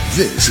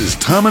This is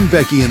Tom and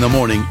Becky in the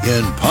morning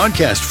in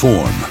podcast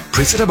form.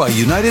 Presented by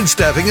United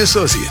Staffing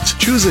Associates.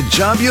 Choose a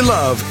job you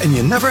love and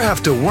you never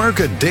have to work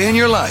a day in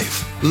your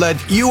life.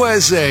 Let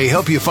USA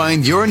help you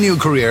find your new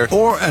career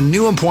or a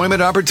new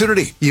employment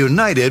opportunity.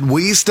 United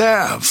We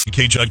Staff.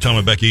 K-Jug, Tom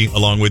and Becky,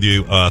 along with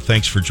you.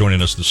 Thanks for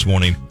joining us this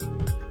morning.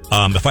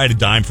 If I had a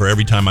dime for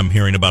every time I'm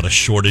hearing about a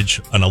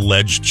shortage, an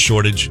alleged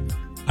shortage,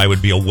 I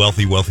would be a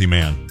wealthy, wealthy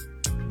man.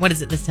 What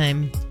is it this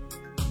time?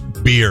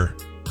 Beer.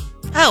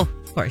 Oh,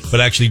 of course.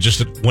 But actually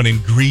just one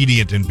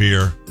ingredient in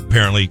beer,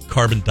 apparently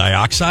carbon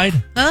dioxide.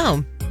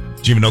 Oh. Do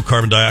you even know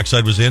carbon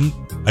dioxide was in?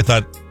 I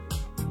thought,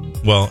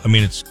 well, I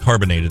mean, it's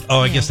carbonated.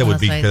 Oh, I guess that would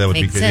be, sense, that right, would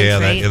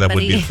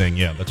be a thing.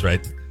 Yeah, that's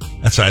right.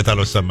 That's right. I thought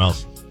it was something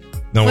else.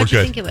 No, we're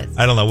good. Think it was?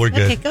 I don't know. We're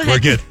good. Okay, go ahead.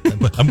 We're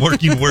good. I'm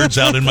working words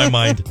out in my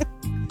mind.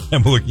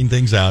 I'm working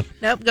things out.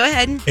 Nope, go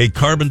ahead. A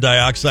carbon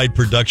dioxide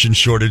production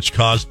shortage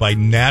caused by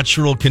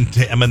natural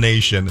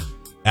contamination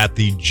at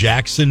the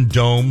Jackson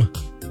Dome,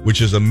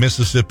 which is a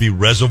Mississippi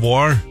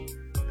reservoir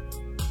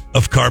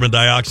of carbon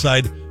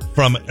dioxide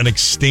from an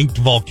extinct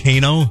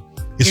volcano.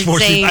 Is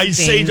forcing. I'm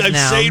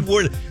saying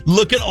word.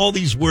 Look at all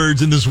these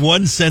words in this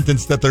one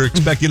sentence that they're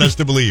expecting us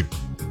to believe.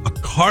 A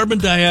carbon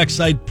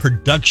dioxide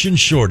production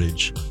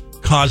shortage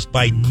caused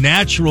by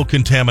natural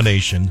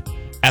contamination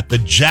at the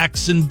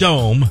Jackson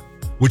Dome,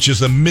 which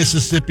is a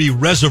Mississippi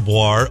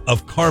reservoir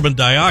of carbon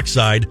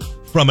dioxide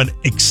from an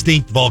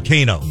extinct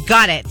volcano.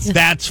 Got it.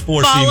 That's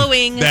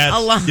forcing.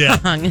 Along. Yeah,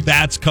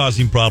 that's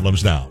causing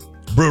problems now.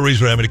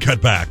 Breweries are having to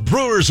cut back.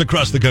 Brewers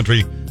across the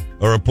country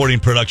are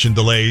reporting production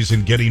delays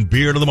in getting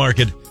beer to the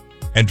market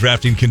and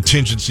drafting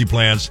contingency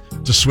plans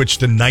to switch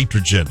to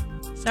nitrogen.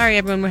 Sorry,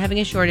 everyone, we're having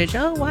a shortage.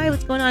 Oh, why?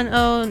 What's going on?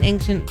 Oh, an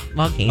ancient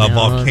volcano. A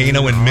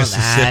volcano in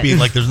Mississippi.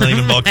 Like there's not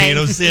even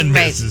volcanoes in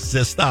right.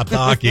 Mississippi. Stop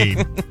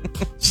talking.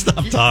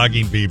 Stop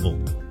talking, people.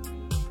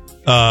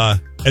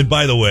 And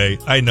by the way,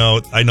 I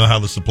know how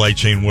the supply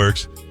chain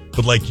works,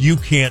 but like you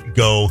can't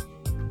go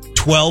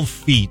 12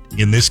 feet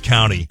in this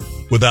county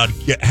without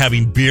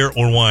having beer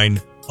or wine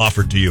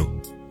offered to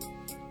you.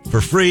 For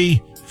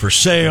free, for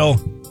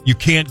sale. You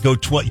can't go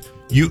 12.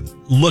 You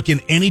look in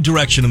any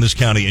direction in this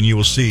county and you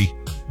will see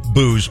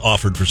booze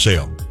offered for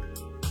sale.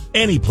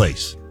 Any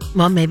place.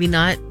 Well, maybe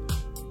not.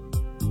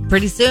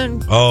 Pretty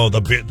soon. Oh,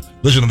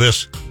 listen to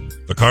this.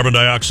 The carbon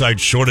dioxide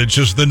shortage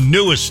is the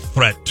newest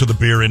threat to the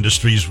beer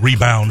industry's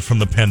rebound from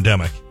the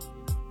pandemic.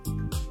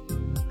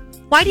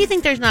 Why do you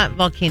think there's not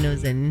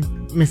volcanoes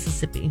in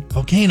Mississippi?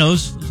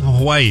 Volcanoes?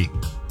 Hawaii.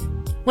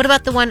 What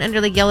about the one under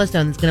Lake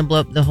Yellowstone that's going to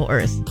blow up the whole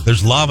earth?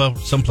 There's lava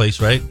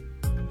someplace, right?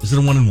 Is it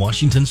the one in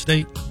Washington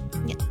State?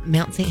 Yeah,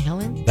 Mount St.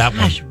 Helens? That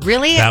Gosh, one.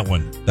 Really? That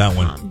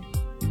one.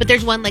 But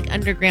there's one like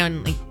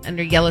underground, like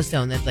under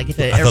Yellowstone, that's like if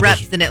it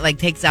erupts, then it like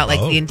takes out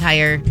like the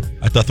entire.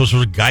 I thought those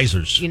were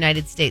geysers.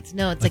 United States.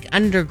 No, it's like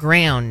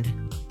underground.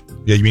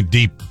 Yeah, you mean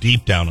deep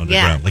down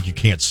underground, yeah. Like you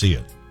can't see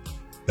it.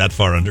 That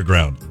far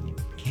underground.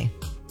 Okay.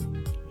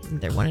 Isn't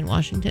there one in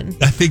Washington?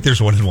 I think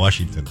there's one in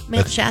Washington.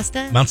 Mount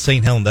Shasta? Mount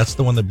St. Helens. That's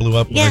the one that blew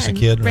up when I was a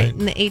kid, right?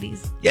 In the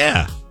 80s.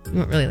 Yeah. You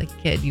weren't really like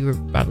a kid. You were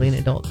probably an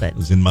adult, but. It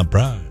was in my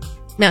prime.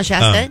 Mount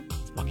Shasta?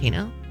 It's a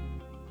volcano.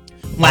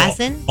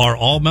 Lassen? Are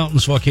all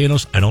mountains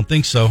volcanoes? I don't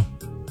think so.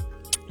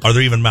 Are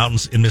there even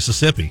mountains in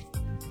Mississippi?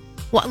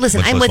 Well,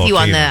 listen, I'm with you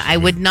on that. I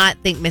would not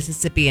think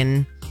Mississippi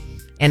and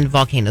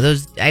volcano.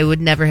 Those I would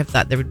never have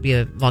thought there would be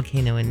a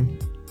volcano in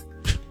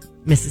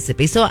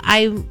Mississippi. So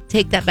I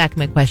take that back,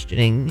 my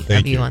questioning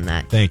of you on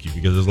that. Thank you,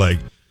 because it's like,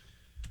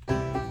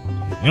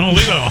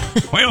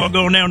 we all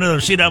go down there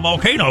to see that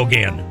volcano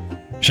again.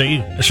 See,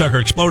 the sucker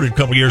exploded a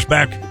couple years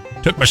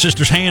back. Took my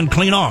sister's hand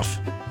clean off.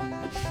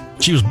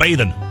 She was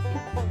bathing.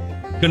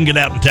 Couldn't get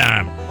out in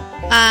time.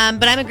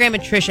 But I'm a Grandma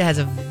Tricia has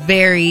a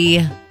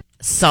very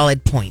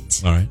solid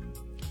point. All right.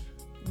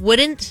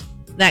 Wouldn't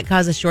that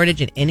cause a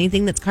shortage in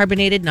anything that's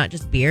carbonated, not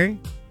just beer?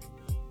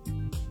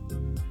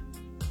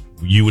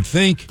 You would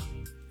think.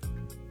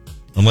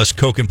 Unless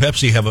Coke and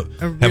Pepsi have a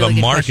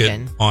market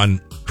question. On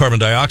carbon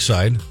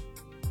dioxide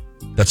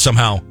that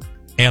somehow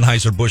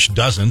Anheuser-Busch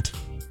doesn't.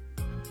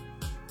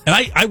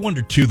 And I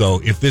wonder, too,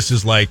 though, if this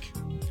is like,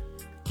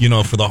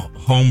 for the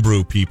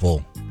homebrew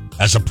people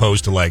as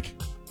opposed to like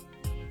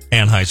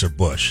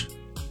Anheuser-Busch.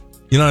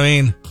 You know what I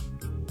mean?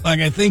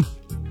 Like, I think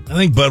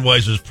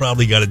Budweiser's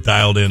probably got it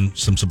dialed in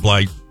some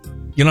supply.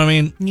 You know what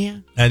I mean? Yeah.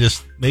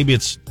 Maybe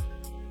it's,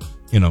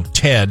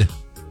 Ted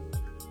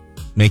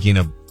making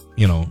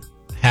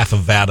half a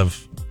vat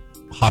of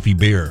hoppy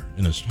beer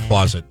in his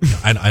closet.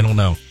 I don't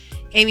know.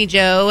 Amy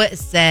Jo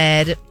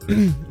said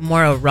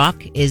Morro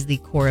Rock is the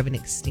core of an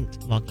extinct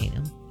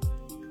volcano.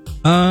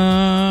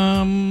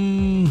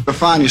 To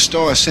find your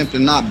story is simply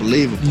not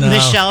believable. No.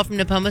 Michelle from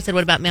Napomo said,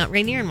 what about Mount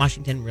Rainier in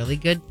Washington? Really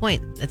good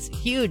point. That's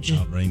huge.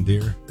 Mount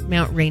Rainier.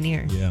 Mount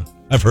Rainier. Yeah.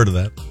 I've heard of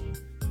that.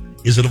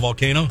 Is it a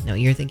volcano? No,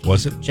 you're thinking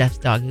was it Jeff's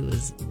dog who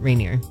was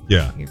Rainier.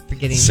 Yeah. You're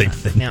forgetting same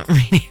thing. Mount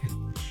Rainier.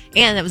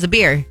 And that was a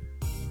beer.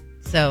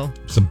 So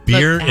some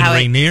beer in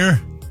Rainier?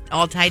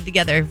 All tied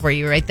together for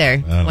you right there.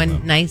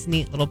 One nice,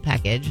 neat little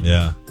package.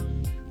 Yeah.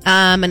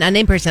 An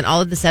unnamed person.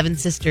 All of the Seven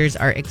Sisters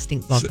are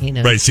extinct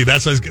volcanoes. Right. See,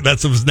 that's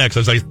what was next. I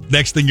was like,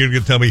 next thing you're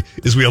going to tell me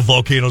is we have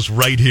volcanoes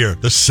right here.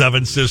 The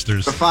Seven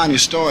Sisters. To find your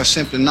story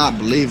simply not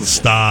believable.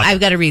 Stop. I've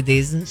got to read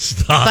these.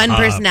 Stop. Fun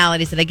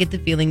personality said, I get the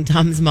feeling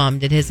Tom's mom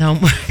did his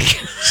homework.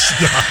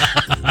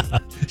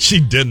 Stop. She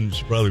didn't.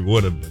 She probably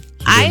would have.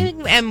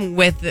 I'm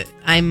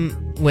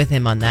with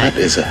him on that. That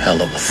is a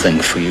hell of a thing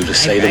for you to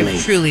say to me.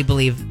 I truly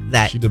believe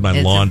that. She did my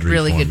it's laundry a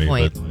really for good me,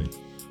 point. but,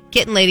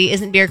 Kitten Lady,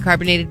 isn't beer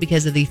carbonated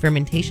because of the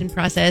fermentation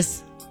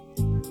process?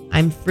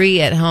 I'm free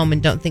at home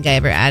and don't think I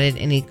ever added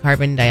any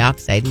carbon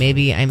dioxide.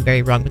 Maybe I'm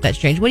very wrong, but that's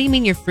strange. What do you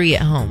mean you're free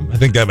at home? I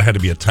think that had to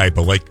be a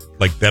typo, like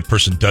that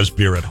person does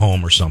beer at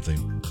home or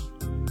something.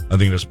 I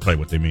think that's probably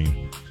what they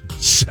mean.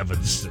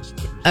 Seven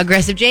Sisters.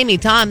 Aggressive Jamie,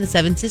 Tom, the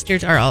Seven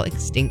Sisters are all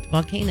extinct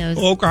volcanoes.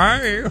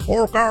 Okay.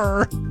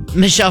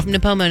 Michelle from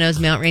Napomo knows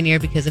Mount Rainier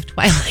because of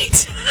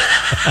Twilight.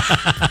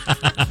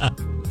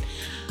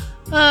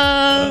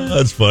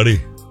 That's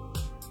funny.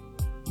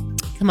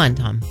 Come on,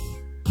 Tom.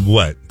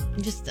 What?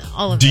 Just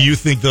all of it. Do you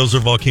think those are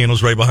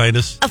volcanoes right behind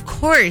us? Of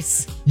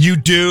course. You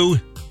do?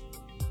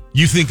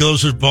 You think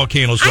those are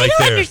volcanoes right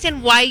there? I don't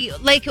understand why you,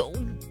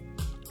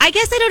 I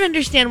guess I don't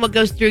understand what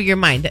goes through your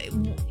mind.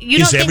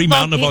 Is every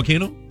mountain a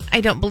volcano? I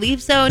don't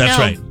believe so, That's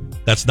no. right.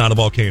 That's not a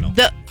volcano.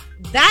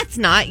 That's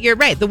not, you're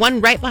right. The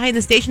one right behind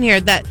the station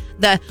here, that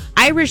the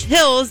Irish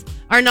Hills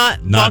are not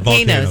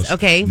volcanoes.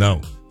 Okay.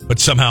 No. But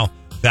somehow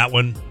that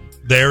one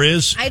there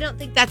is. I don't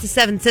think that's a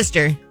Seven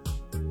Sister.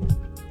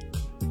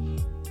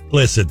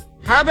 Listen.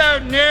 How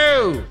about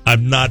no?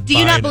 I'm not. Do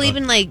you not believe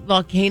in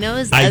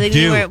volcanoes? I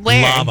do.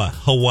 Where? Lava,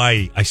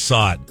 Hawaii. I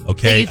saw it.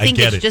 Okay, so you think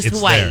I get it's it. Just it's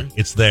Hawaii? there.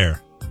 It's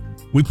there.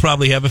 We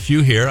probably have a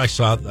few here. I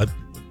saw,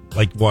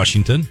 like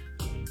Washington.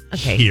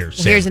 Okay.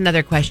 Here's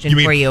another question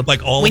for you.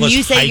 Like all when of us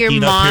you say your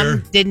hiking up here?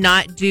 mom did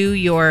not do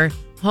your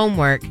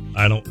homework,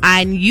 I don't.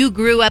 And you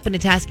grew up in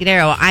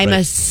Atascadero, I'm Right.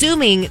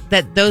 assuming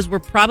that those were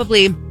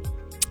probably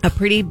a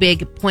pretty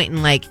big point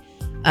in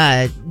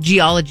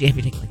geology. Have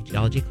you taken a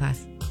geology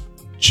class?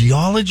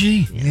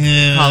 Geology?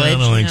 Yeah, College, I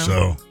don't think no.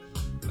 so.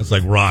 That's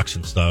like rocks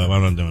and stuff.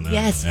 I'm not doing that.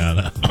 Yes. Yeah,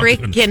 no.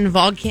 Freaking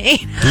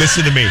volcano.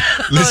 Listen to me.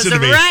 Listen to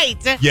me. Right.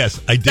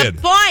 Yes, I did.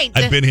 The point.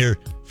 I've been here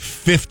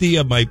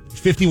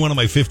 51 of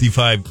my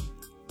 55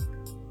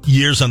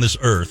 years on this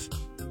earth,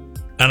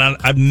 and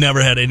I've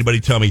never had anybody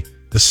tell me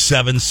the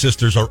Seven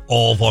Sisters are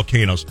all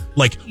volcanoes.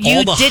 Like You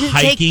all the didn't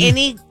hiking, take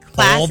any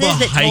classes all the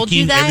that hiking, told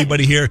you that?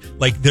 everybody here,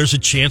 like there's a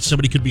chance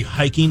somebody could be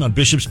hiking on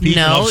Bishop's Peak,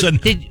 and all of a sudden,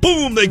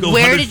 boom, they go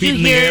 100 feet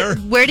in the air.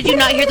 Where did you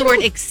not hear the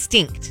word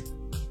extinct?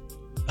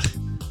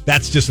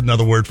 That's just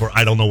another word for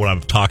I don't know what I'm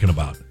talking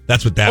about.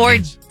 That's what that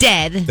means. Or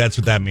dead. That's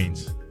what that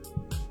means.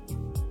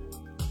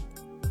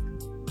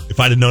 If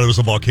I didn't know there was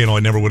a volcano,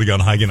 I never would have gone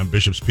hiking on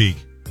Bishop's Peak.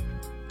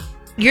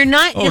 You're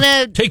not Oh,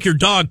 gonna take your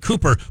dog,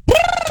 Cooper.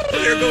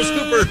 There goes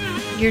Cooper.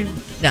 You're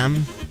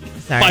dumb.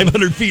 Sorry.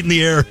 500 feet in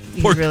the air.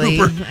 Poor really,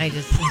 Cooper. I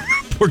just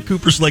Poor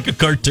Cooper's like a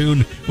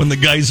cartoon when the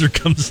geyser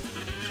comes.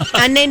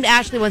 Unnamed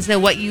Ashley wants to know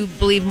what you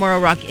believe Morro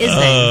Rock is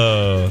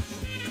then.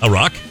 A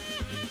rock?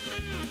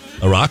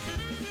 A rock?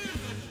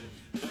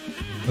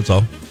 That's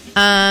all.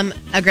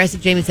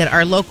 Aggressive Jamie said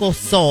our local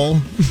soul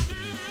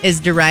is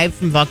derived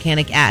from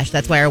volcanic ash.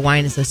 That's why our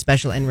wine is so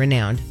special and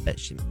renowned. But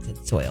she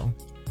said soil.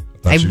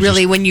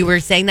 When you were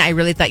saying that, I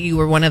really thought you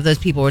were one of those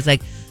people where it's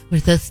like, we're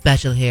so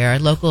special here. Our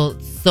local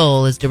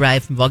soul is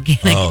derived from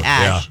volcanic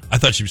ash. Yeah. I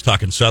thought she was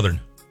talking Southern.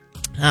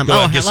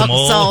 Local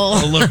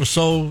soul. Local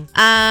soul.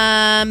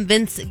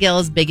 Vince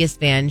Gill's biggest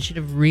fan. Should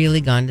have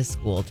really gone to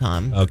school,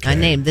 Tom. Okay,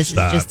 Unnamed. This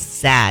stop. is just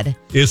sad.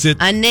 Is it?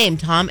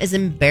 Unnamed. Tom is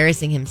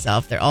embarrassing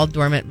himself. They're all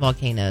dormant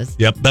volcanoes.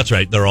 Yep, that's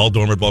right. They're all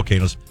dormant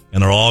volcanoes,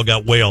 and they're all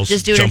got whales.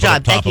 Just doing her jumping job.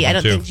 up top Becky, of I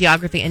them, don't too. think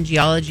geography and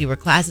geology were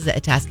classes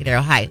at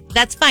Atascadero High.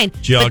 That's fine.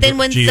 But then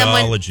when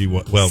geology,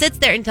 someone sits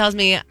there and tells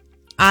me,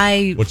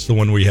 I what's the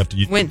one where you have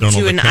to went don't know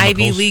to the an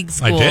chemicals? Ivy League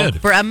school I did.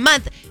 for a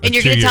month, and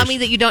you're going to tell me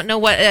that you don't know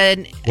what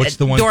What's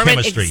the one? dormant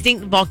Chemistry.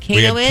 extinct We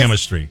volcano had is?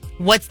 chemistry.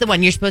 What's the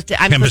one you're supposed to?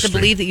 I'm supposed to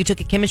believe that you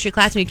took a chemistry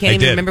class and you can't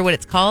even remember what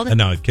it's called.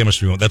 No,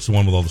 chemistry one. That's the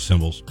one with all the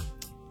symbols.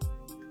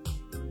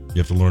 You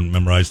have to learn,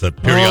 memorize that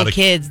periodic. Oh,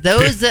 kids,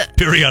 those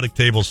periodic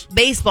tables.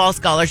 Baseball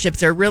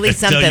scholarships are really I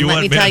tell something. you Let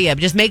what, me man. tell you.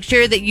 Just make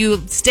sure that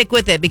you stick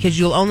with it because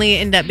you'll only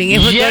end up being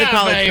able to go to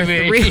college for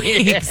 3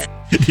 weeks.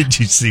 Did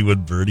you see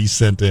what Birdie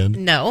sent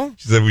in? No.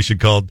 She said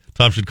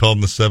Tom should call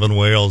them the Seven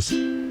Whales.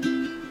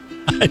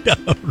 I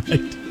know,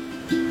 right?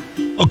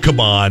 Oh, come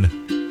on.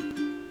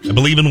 I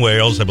believe in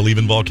whales. I believe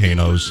in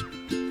volcanoes.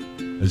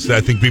 I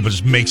think people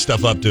just make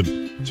stuff up to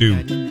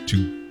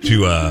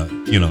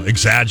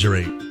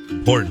exaggerate.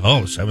 Important.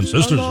 Oh, Seven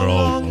Sisters are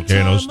all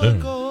volcanoes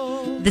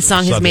too. This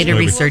song has made a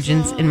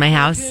resurgence in my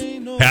house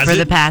for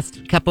the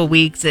past couple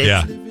weeks.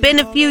 It's been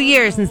a few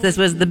years since this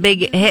was the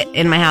big hit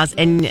in my house,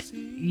 and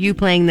you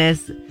playing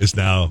this is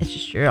now. It's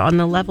just you're on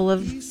the level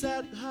of. It's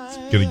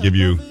going to give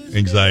you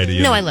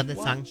anxiety. No, I love this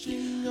song.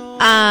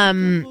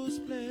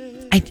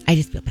 I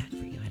just feel bad for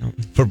you. I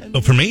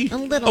don't. For me? A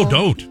little. Oh,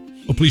 don't.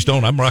 Oh, please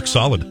don't. I'm rock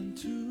solid.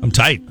 I'm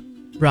tight.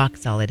 Rock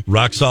solid.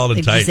 Rock solid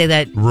and Did tight. you say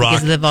that rock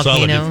because of the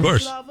volcano solid, of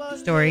course.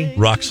 story?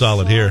 Rock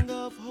solid here.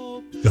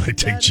 I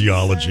take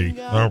geology.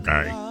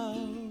 Okay.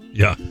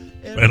 Yeah.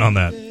 Right on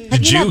that.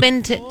 Have you not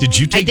been to? Did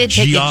you take I did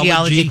take a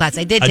geology class.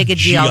 I did take a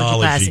geology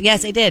class.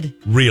 Yes, I did.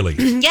 Really?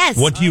 Yes.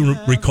 What do you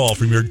recall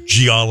from your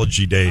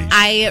geology days?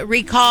 I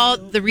recall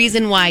the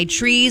reason why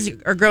trees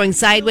are growing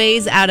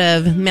sideways out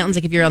of mountains.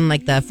 Like if you're on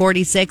like the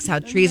 46, how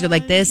trees are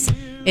like this.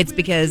 It's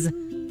because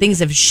things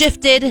have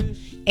shifted,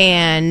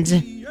 and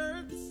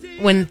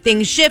when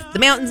things shift, the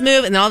mountains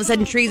move, and then all of a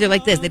sudden trees are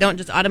like this. They don't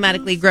just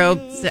automatically grow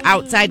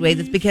out sideways.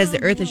 It's because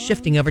the earth is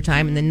shifting over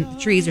time, and then the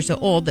trees are so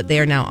old that they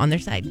are now on their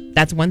side.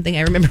 That's one thing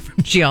I remember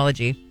from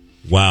geology.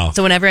 Wow.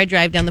 So whenever I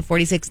drive down the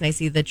 46 and I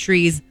see the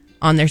trees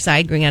on their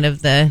side growing out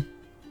of the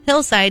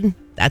hillside,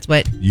 that's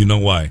what... You know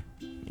why?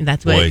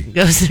 That's what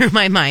goes through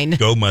my mind.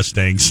 Go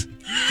Mustangs.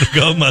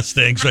 Go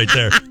Mustangs right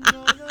there.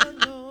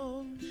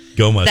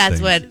 Go Mustangs.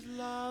 That's what...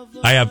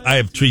 I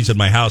have trees in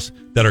my house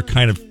that are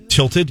kind of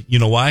tilted. You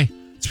know why?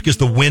 It's because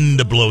the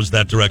wind blows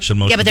that direction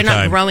most of the time. Yeah, but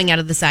they're not growing out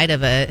of the side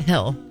of a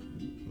hill,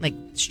 like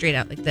straight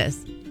out like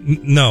this.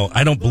 No,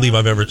 I don't believe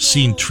I've ever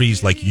seen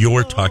trees like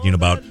you're talking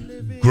about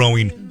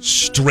growing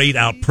straight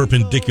out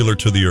perpendicular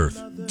to the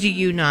earth. Do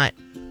you not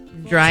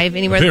drive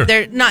anywhere? Here.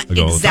 They're not I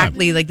go all the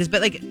exactly like this,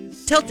 but like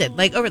tilted,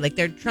 like over, like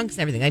their trunks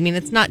and everything. I mean,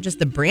 it's not just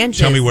the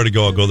branches. Tell me where to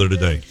go. I'll go there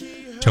today.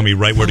 Tell me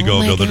right where to go.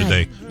 I'll go there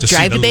today.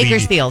 Drive to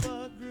Bakersfield.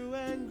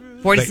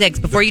 46,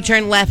 before you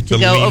turn left to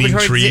go over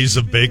towards... The trees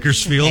of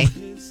Bakersfield?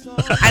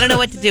 Okay. I don't know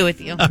what to do with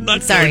you. I'm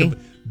not sorry. going to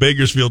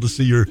Bakersfield to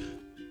see your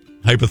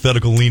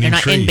hypothetical leaning You're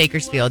not tree. in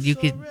Bakersfield. You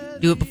could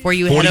do it before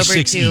you head over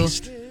to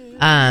East.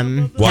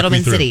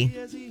 Kettleman City.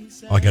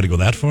 Oh, I got to go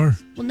that far?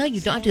 Well, no,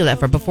 you don't have to go that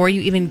far. Before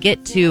you even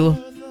get to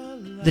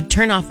the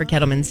turnoff for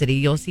Kettleman City,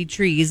 you'll see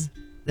trees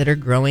that are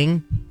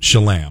growing.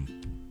 Shalam.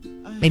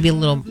 Maybe a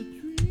little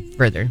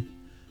further.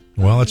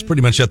 Well, it's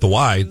pretty much at the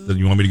Y. Then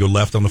you want me to go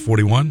left on the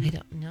 41? I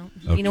don't know.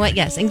 Okay. You know what?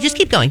 Yes. And just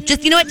keep going.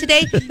 You know what,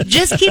 today?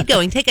 Just keep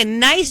going. Take a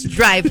nice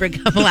drive for a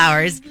couple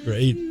hours.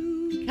 Great.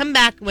 Come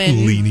back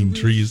when... Leaning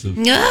trees of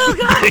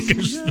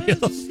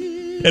Bakersfield.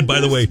 And by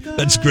the way,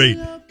 that's great.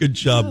 Good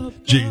job,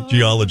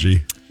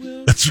 geology.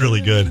 That's really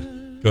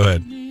good. Go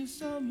ahead.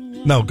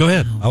 No, go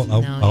ahead. You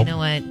know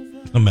what?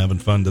 I'm having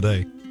fun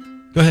today.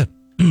 Go ahead.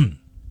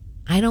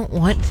 I don't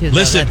want to.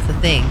 Listen. That's the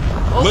thing.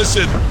 Oh.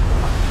 Listen.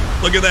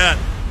 Look at that.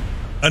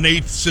 An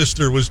 8th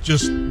sister was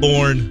just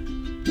born.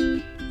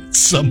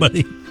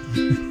 Somebody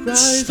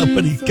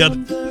got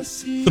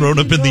thrown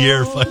up in the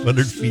air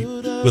 500 feet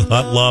with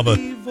hot lava.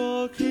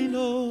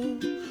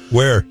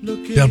 Where?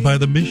 Down by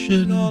the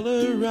mission.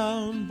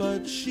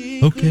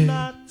 Okay.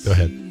 Go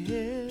ahead.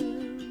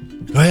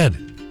 Go ahead.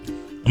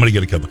 I'm going to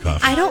get a cup of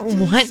coffee. I don't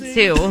want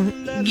to.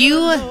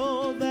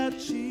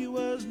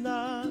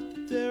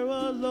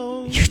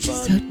 You're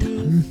just so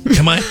dumb.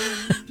 Am I?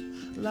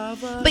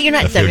 But you're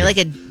not dumb. You're like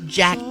a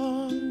jack.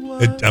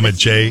 I'm a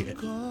J-A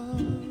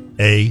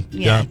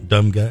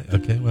dumb guy.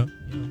 Okay, well.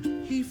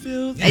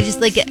 I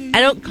just like it.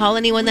 I don't call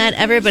anyone that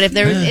ever, but if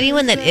there was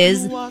anyone that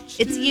is,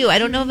 it's you. I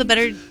don't know of a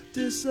better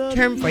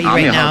term for you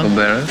right now.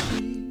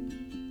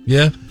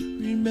 Yeah.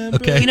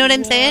 Okay. You know what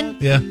I'm saying?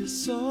 Yeah.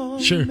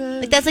 Sure.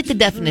 Like that's like the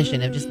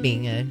definition of just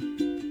being a...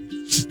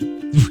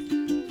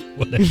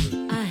 Whatever.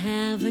 I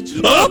have a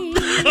dream. Oh!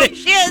 There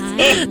she is.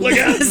 Look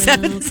out. The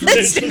seventh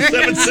sister. The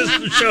seventh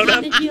sister showed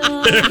up.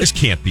 This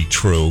can't be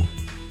true.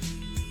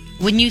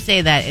 When you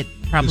say that, it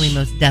probably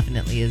most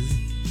definitely is.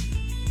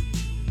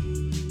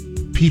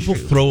 People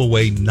throw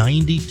away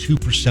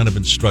 92% of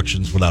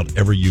instructions without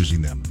ever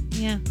using them.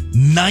 Yeah.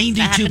 92%?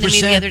 That happened to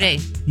me the other day.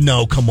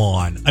 No, come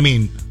on. I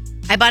mean...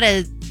 I bought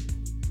a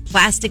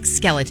plastic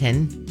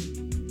skeleton.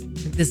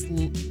 This,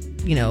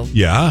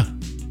 Yeah.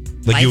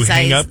 Like you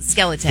hang up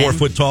skeleton. 4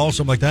 foot tall,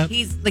 something like that?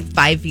 He's like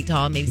 5 feet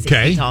tall, maybe 6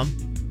 feet tall.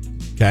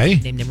 Okay.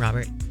 Named him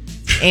Robert.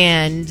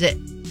 And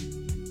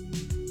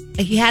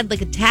he had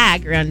like a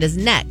tag around his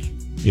neck.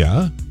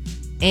 Yeah.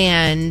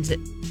 And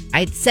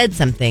I said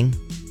something.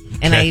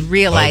 And I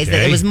realized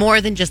that it was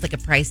more than just like a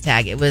price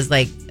tag. It was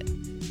like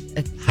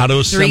how to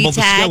assemble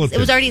the skeleton. It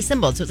was already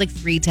assembled, so it was like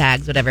 3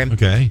 tags, whatever.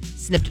 Okay.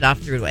 Snipped it off,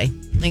 threw it away.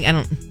 Like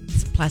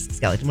it's a plastic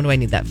skeleton. What do I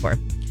need that for?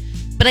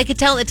 But I could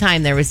tell at the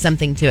time there was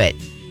something to it.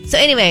 So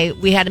anyway,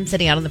 we had him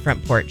sitting out on the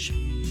front porch.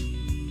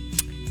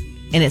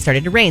 And it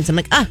started to rain. So I'm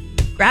like,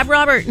 grab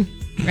Robert.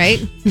 Right?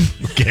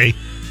 Okay.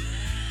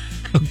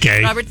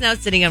 Okay. Robert's now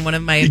sitting on one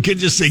of my... You could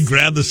just say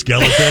grab the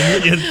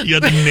skeleton. You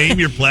had to name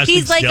your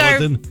plastic skeleton.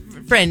 He's like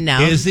our friend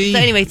now. Is he? So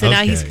anyway,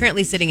 now he's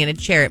currently sitting in a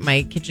chair at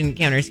my kitchen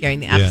counter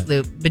scaring the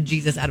absolute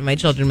bejesus out of my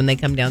children when they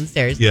come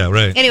downstairs. Yeah,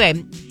 right.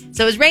 Anyway,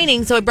 so it was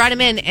raining, so I brought him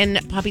in,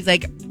 and Poppy's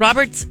like,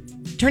 Robert's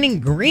turning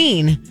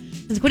green.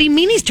 I was like, what do you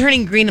mean he's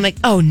turning green? I'm like,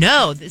 oh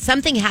no,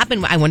 something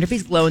happened. I wonder if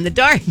he's glow in the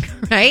dark,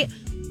 right?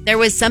 There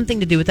was something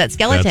to do with that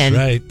skeleton.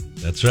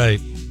 That's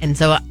right. And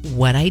so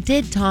what I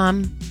did,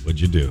 Tom... What'd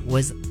you do?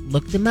 Was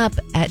looked him up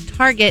at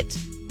Target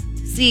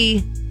to see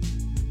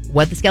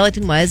what the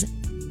skeleton was.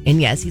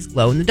 And yes, he's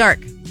glow in the dark,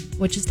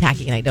 which is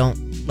tacky. And I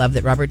don't love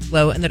that Robert's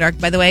glow in the dark,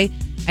 by the way.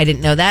 I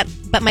didn't know that.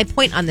 But my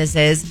point on this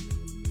is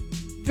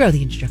throw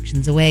the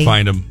instructions away.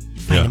 Find them.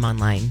 Find them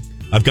online.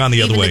 I've gone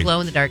the other way. Even the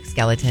glow-in-the-dark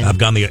skeleton. I've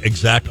gone the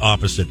exact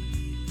opposite.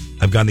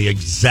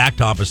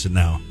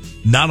 Now.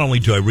 Not only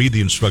do I read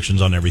the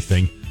instructions on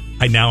everything,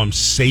 I now am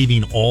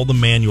saving all the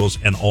manuals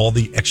and all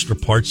the extra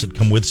parts that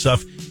come with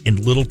stuff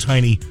in little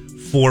tiny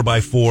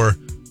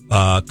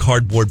 4x4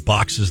 cardboard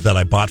boxes that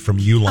I bought from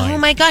Uline. Oh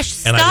my gosh,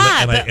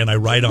 stop. And I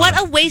write on What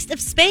them. a waste of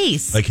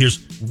space. Like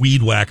here's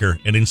Weed Whacker,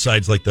 and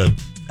inside's like the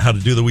how to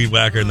do the Weed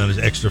Whacker, and then there's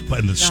extra,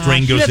 and the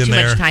string goes in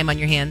there. You have too much time on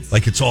your hands.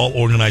 Like it's all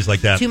organized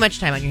like that. Too much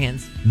time on your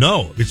hands.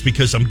 No, it's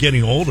because I'm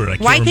getting older and I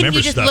can't remember stuff. Why couldn't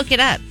you just look it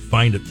up?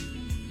 Find it.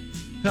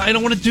 I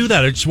don't want to do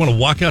that. I just want to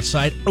walk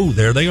outside. Oh,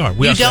 there they are.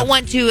 You don't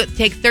want to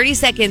take 30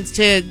 seconds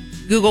to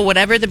Google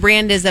whatever the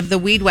brand is of the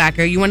Weed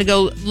Whacker. You want to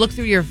go look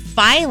through your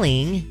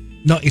filing.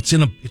 No, it's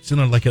in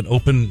a like an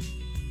open,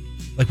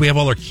 like we have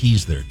all our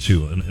keys there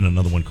too, and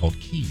another one called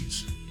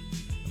Keys.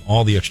 And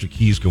all the extra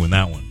keys go in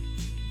that one.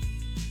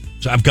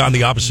 So I've gone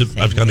the opposite.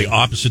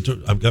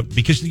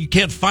 Because you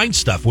can't find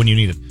stuff when you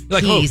need it. You're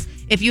like, keys.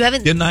 If you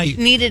haven't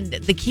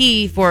needed the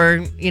key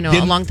for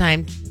a long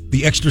time.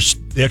 The extra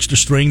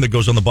string that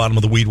goes on the bottom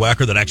of the Weed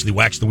Whacker that actually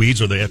whacks the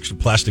weeds, or the extra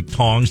plastic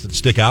tongs that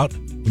stick out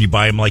when you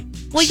buy them, like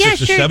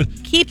 6 or 7.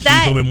 Keep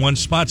that. Keep them in one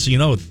spot, so you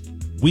know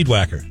Weed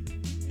Whacker,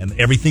 and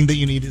everything that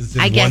you need is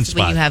in one spot. I guess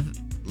when you have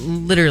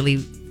literally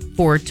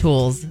 4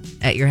 tools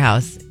at your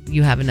house,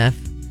 you have enough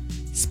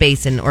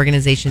space and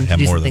organization to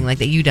do something like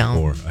that. You don't.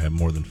 4. I have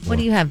more than 4. What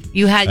do you have?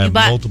 You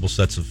bought multiple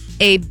sets of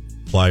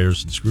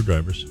pliers and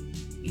screwdrivers.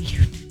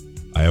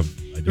 I do.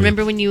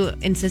 Remember when you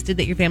insisted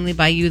that your family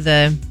buy you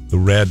the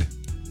red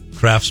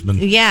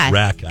Craftsman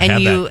rack?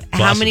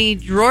 How many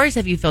drawers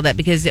have you filled up?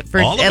 Because for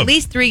at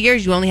least 3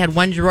 years, you only had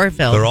 1 drawer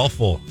filled. They're all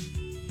full.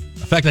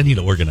 In fact, I need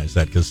to organize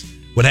that, because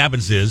what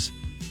happens is,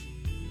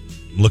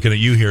 looking at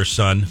you here,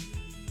 son,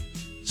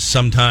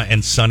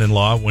 and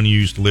son-in-law, when you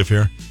used to live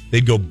here,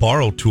 they'd go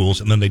borrow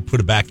tools and then they'd put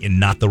it back in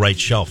not the right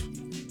shelf,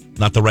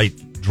 not the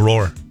right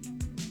drawer.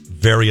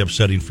 Very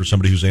upsetting for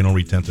somebody who's anal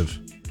retentive.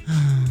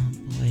 Oh,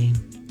 boy.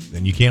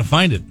 Then you can't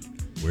find it.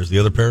 Where's the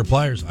other pair of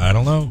pliers? I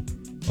don't know.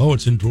 Oh,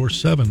 it's in drawer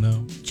 7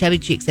 now. Chubby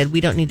Cheek said,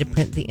 we don't need to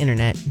print the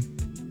internet.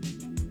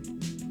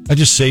 I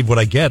just save what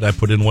I get. I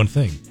put in one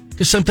thing.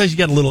 Because sometimes you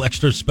got a little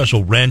extra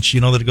special wrench,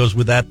 that goes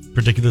with that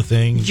particular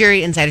thing.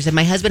 Jury Insider said,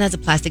 my husband has a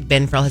plastic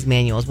bin for all his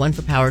manuals, one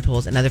for power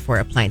tools, another for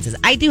appliances.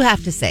 I do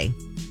have to say,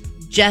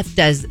 Jeff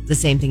does the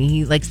same thing.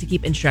 He likes to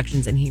keep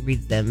instructions and he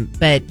reads them,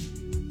 but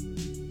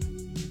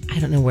I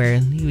don't know where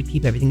he would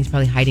keep everything. He's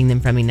probably hiding them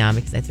from me now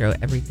because I throw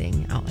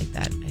everything out like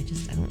that.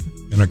 I don't.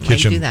 In our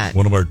kitchen, do that?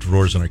 One of our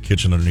drawers in our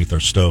kitchen underneath our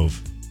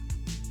stove,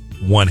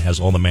 one has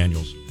all the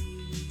manuals.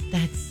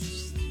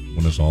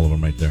 One has all of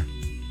them right there.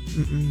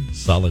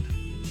 Solid.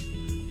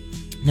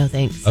 No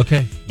thanks.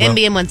 Okay. Well,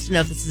 NBM wants to know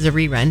if this is a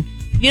rerun.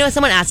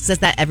 Someone asks us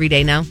that every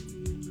day now.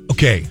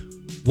 Okay.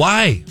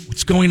 Why?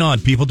 What's going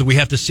on, people? Do we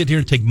have to sit here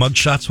and take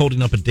mugshots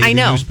holding up a daily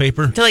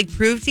newspaper? To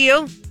prove to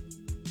you?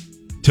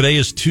 Today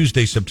is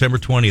Tuesday, September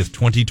 20th,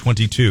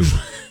 2022.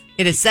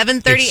 It is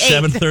 7:38. It's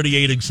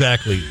 7:38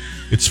 exactly.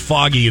 It's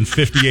foggy and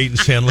 58 in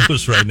San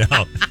Luis right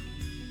now.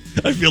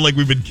 I feel like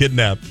we've been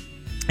kidnapped.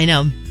 I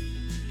know.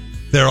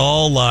 They're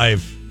all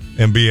live,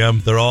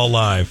 MBM. They're all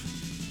live.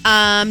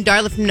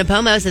 Darla from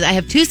Napomo says, I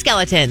have 2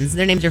 skeletons.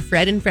 Their names are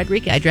Fred and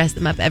Frederica. I dress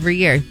them up every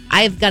year.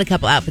 I've got a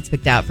couple outfits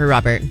picked out for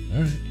Robert.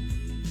 All right.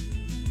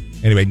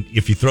 Anyway,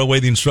 if you throw away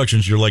the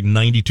instructions, you're like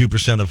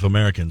 92% of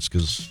Americans,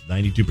 because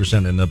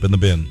 92% end up in the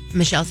bin.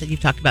 Michelle said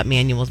you've talked about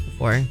manuals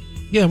before.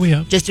 Yeah, we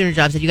have. Just doing her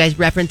job said you guys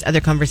reference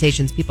other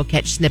conversations. People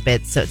catch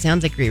snippets, so it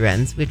sounds like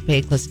reruns. We have to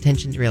pay close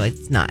attention to realize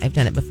it's not. I've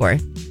done it before.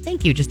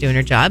 Thank you. Just doing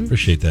her job.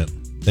 Appreciate that.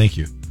 Thank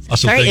you.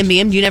 Also, sorry,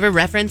 MBM, do you never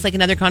reference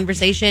another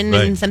conversation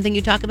and something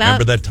you talk about?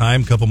 Remember that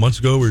time a couple months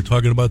ago we were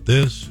talking about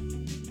this?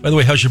 By the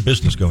way, how's your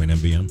business going,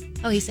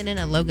 MBM? Oh, he sent in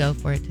a logo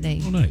for it today.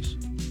 Oh, nice.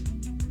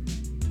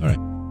 All right.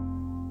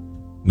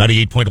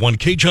 98.1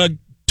 K-Chug,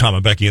 Tom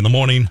and Becky in the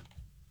morning.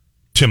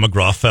 Tim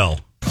McGraw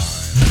fell.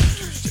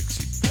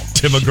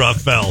 Tim McGraw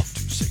fell.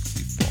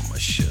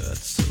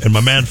 And my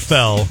man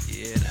fell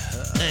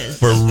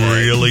for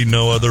really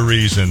no other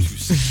reason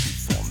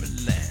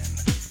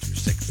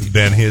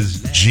than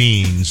his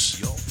jeans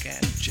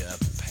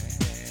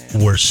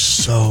were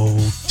so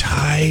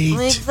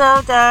tight.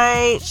 So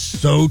tight.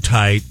 So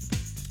tight.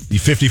 The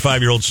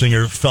 55-year-old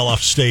singer fell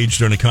off stage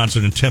during a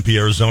concert in Tempe,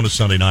 Arizona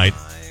Sunday night.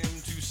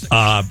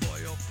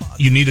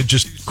 You need to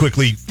just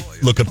quickly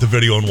look up the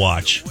video and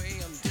watch.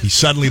 He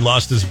suddenly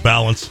lost his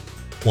balance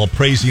while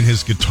praising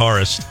his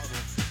guitarist.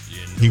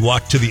 He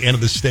walked to the end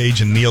of the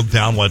stage and kneeled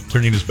down while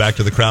turning his back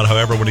to the crowd.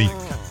 However, when he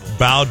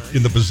bowed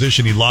in the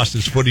position, he lost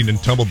his footing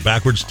and tumbled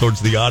backwards towards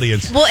the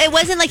audience. Well, it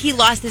wasn't like he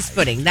lost his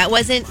footing. That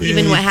wasn't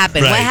even what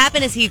happened. Right. What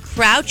happened is he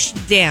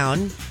crouched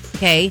down,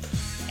 okay?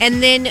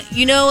 And then,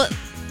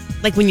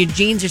 like when your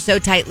jeans are so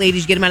tight,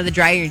 ladies, you get them out of the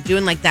dryer, and you're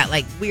doing like that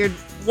weird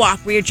walk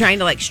where you're trying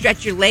to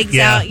stretch your legs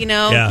out,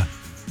 Yeah.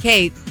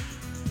 Okay,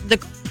 the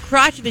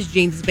crotch of his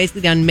jeans is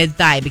basically down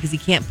mid-thigh because he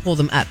can't pull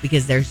them up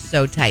because they're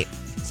so tight.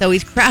 So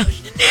he's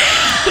crouched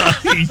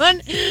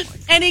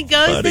And he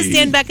goes to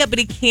stand back up, but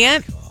he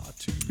can't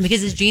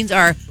because his jeans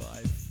are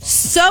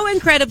so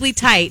incredibly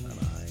tight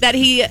that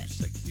he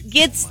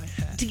gets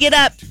to get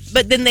up,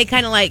 but then they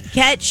kind of like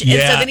catch, and so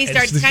then he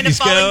starts kind of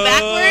falling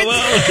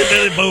backwards. And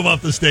then they move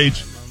off the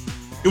stage.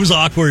 It was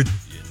awkward.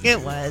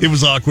 It was. It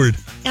was awkward.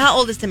 How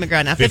old is Tim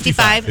McGraw now?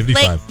 55?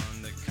 55.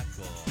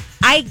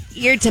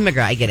 You're Tim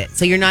McGraw. I get it.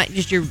 So you're not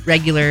just your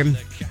regular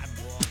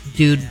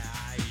dude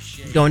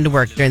going to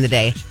work during the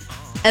day.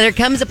 And there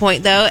comes a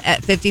point, though,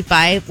 at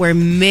 55 where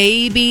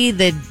maybe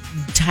the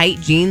tight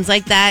jeans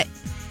like that,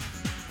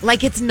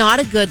 like it's not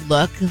a good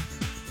look,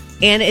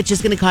 and it's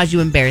just going to cause you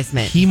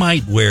embarrassment. He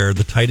might wear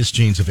the tightest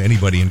jeans of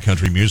anybody in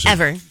country music.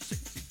 Ever.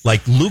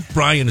 Like Luke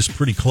Bryan is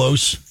pretty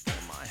close,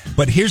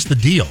 but here's the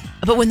deal.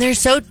 But when they're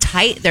so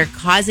tight, they're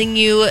causing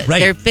you,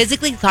 they're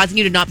physically causing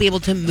you to not be able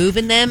to move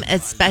in them,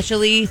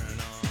 especially.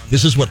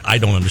 This is what I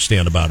don't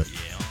understand about it.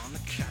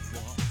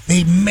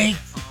 They make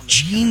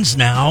jeans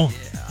now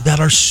that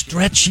are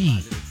stretchy.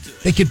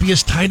 They could be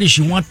as tight as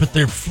you want, but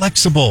they're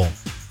flexible.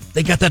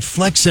 They got that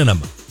flex in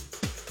them.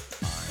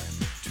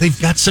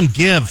 They've got some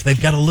give.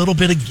 They've got a little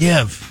bit of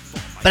give.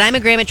 But I'm a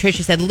Grandma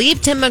Tricia said,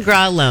 leave Tim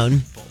McGraw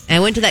alone. And I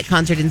went to that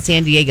concert in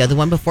San Diego, the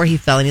one before he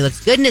fell, and he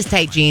looks good in his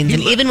tight jeans.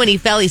 And even when he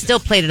fell, he still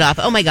played it off.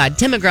 Oh, my God.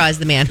 Tim McGraw is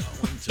the man.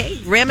 Okay,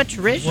 Grandma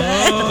Tricia.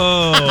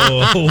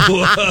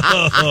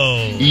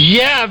 Whoa.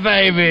 Yeah,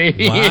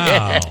 baby.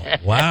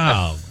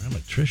 Wow. Grandma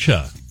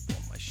Tricia.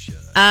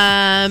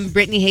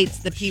 Brittany hates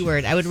the P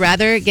word. I would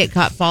rather get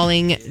caught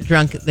falling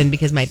drunk than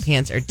because my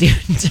pants are too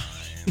tight.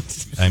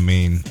 I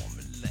mean,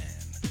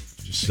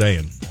 just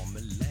saying.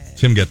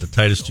 Tim got the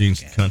tightest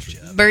jeans in the country.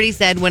 Birdie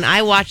said, when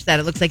I watched that,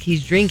 it looks like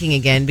he's drinking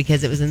again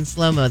because it was in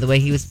slow-mo, the way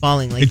he was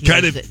falling, like he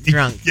was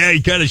drunk.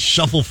 He kind of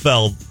shuffle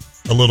fell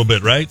a little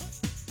bit, right?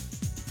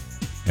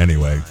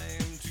 Anyway.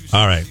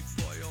 All right.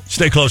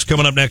 Stay close.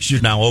 Coming up next, you're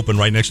now open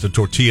right next to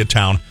Tortilla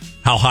Town.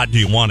 How hot do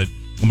you want it?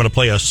 I'm going to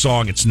play a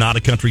song. It's not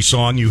a country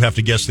song. You have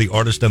to guess the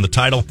artist and the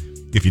title.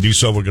 If you do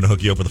so, we're going to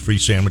hook you up with a free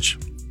sandwich.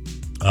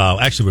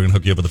 Actually, we're going to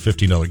hook you up with a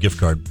 $15 gift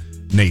card.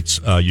 Nate's,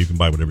 you can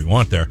buy whatever you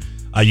want there.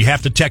 You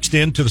have to text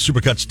in to the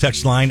Supercuts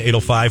text line,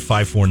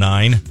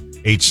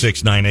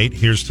 805-549-8698.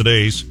 Here's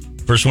today's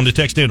first one to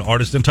text in,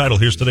 artist and title.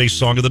 Here's today's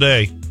song of the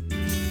day.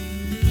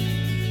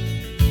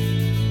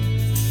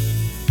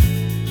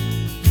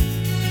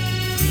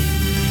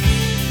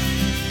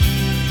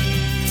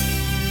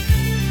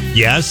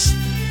 Yes,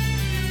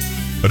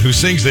 but who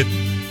sings it?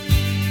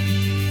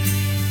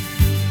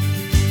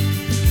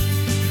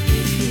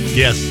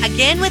 Yes.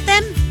 Again with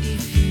them?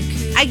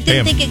 I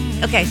didn't think it...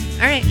 Okay,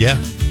 all right. Yeah.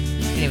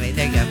 Anyway,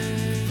 there you go.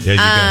 There you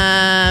go.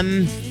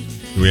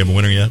 Do we have a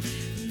winner yet?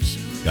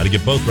 Got to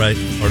get both right.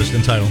 Artist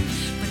and title.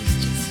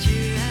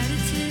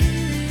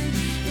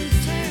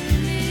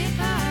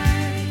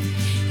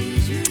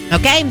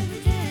 Okay.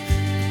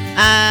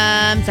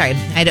 Sorry, I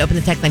had to open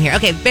the text line here.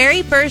 Okay,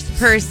 very first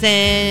person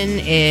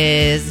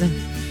is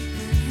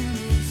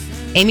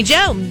Amy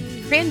Jo.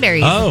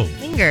 Cranberries. Oh.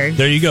 Finger.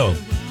 There you go.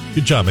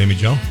 Good job, Amy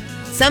Jo.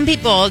 Some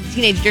people,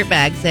 Teenage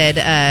Dirtbag,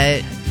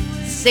 said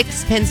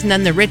Sixpence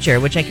None the Richer,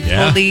 which I can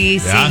totally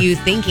see you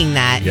thinking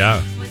that.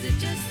 Yeah.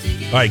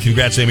 All right,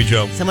 congrats, Amy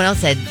Jo. Someone else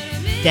said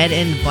Dead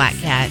End Black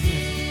Cat.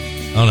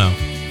 Oh, no.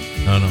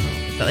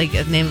 Is that like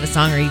the name of a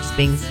song, or are you just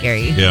being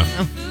scary? Yeah.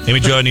 Oh. Amy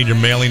Jo, I need your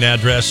mailing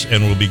address,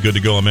 and we'll be good to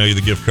go. I'll mail you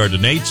the gift card to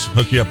Nate's.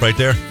 Hook you up right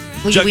there.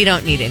 We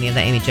don't need any of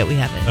that, Amy Jo. We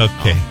have it.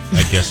 Okay.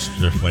 I guess.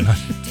 Sure, why not?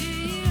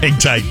 Hang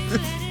tight.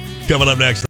 Coming up next.